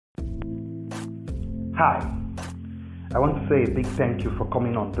Hi, I want to say a big thank you for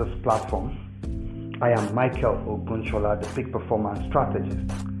coming on this platform. I am Michael Ogunchola, the Peak Performance Strategist,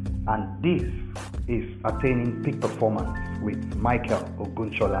 and this is Attaining Peak Performance with Michael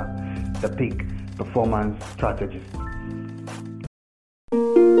Ogunchola, the Peak Performance Strategist.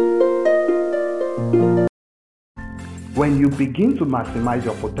 When you begin to maximize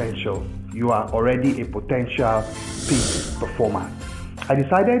your potential, you are already a potential peak performer. I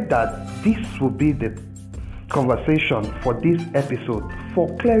decided that this will be the conversation for this episode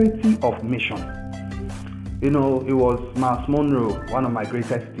for clarity of mission. You know, it was Myles Munroe, one of my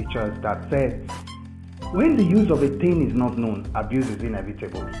greatest teachers, that said, when the use of a thing is not known, abuse is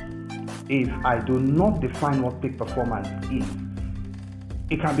inevitable. If I do not define what peak performance is,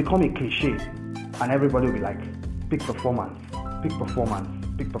 it can become a cliche and everybody will be like, peak performance, peak performance,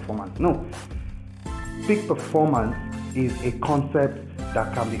 peak performance. No, peak performance is a concept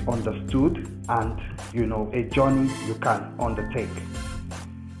that can be understood and, a journey you can undertake.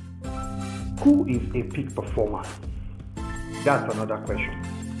 Who is a peak performer? That's another question.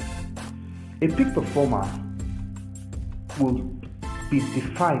 A peak performer will be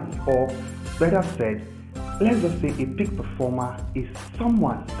defined, or better said, let's just say a peak performer is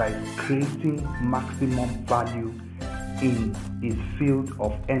someone that is creating maximum value in his field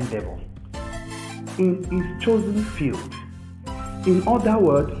of endeavor, in his chosen field. In other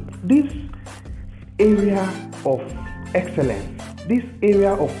words, this area of excellence, this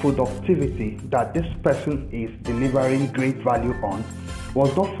area of productivity that this person is delivering great value on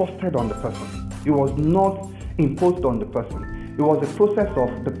was not fostered on the person. It was not imposed on the person. It was a process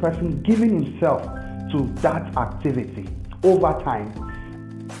of the person giving himself to that activity over time,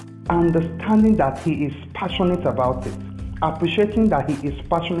 understanding that he is passionate about it, appreciating that he is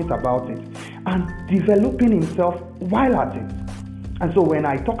passionate about it, and developing himself while at it. And so when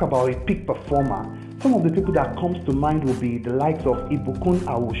I talk about a peak performer, some of the people that comes to mind will be the likes of Ibukun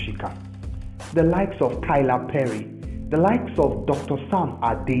Awosika, the likes of Tyler Perry, the likes of Dr. Sam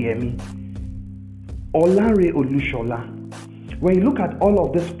Adeyemi, Olanre Olushola. When you look at all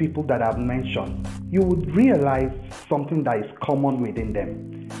of these people that I've mentioned, you would realize something that is common within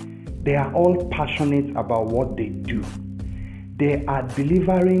them. They are all passionate about what they do. They are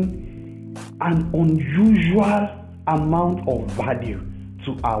delivering an unusual amount of value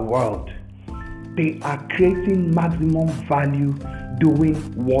to our world. They are creating maximum value doing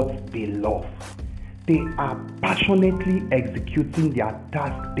what they love. They are passionately executing their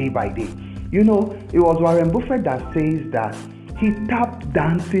task day by day. It was Warren Buffett that says that he tap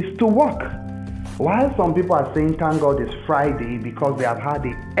dances to work. While some people are saying thank God it's Friday because they have had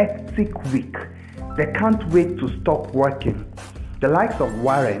a hectic week, they can't wait to stop working. The likes of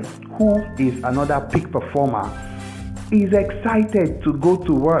Warren, who is another peak performer, is excited to go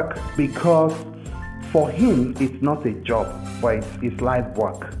to work because for him it's not a job, but it's his life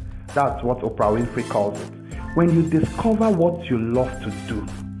work. That's what Oprah Winfrey calls it. When you discover what you love to do,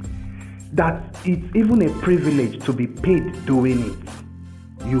 that it's even a privilege to be paid doing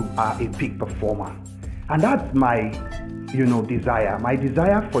it, you are a peak performer. And that's my, desire. My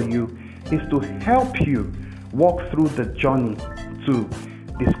desire for you is to help you walk through the journey to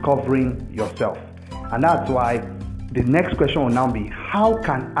discovering yourself. And that's why the next question will now be, how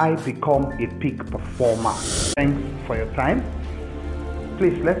can I become a peak performer? Thanks for your time.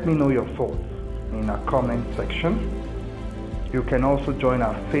 Please let me know your thoughts in our comment section. You can also join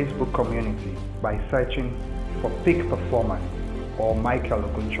our Facebook community by searching for Peak Performance or Michael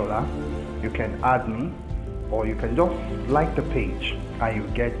Ogunchola. You can add me, or you can just like the page and you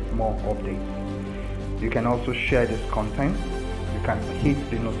get more updates. You can also share this content. You can hit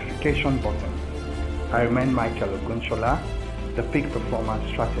the notification button. I remain Michael Ogunchola, the Peak Performance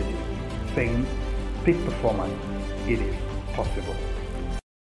Strategist, saying peak performance, it is possible.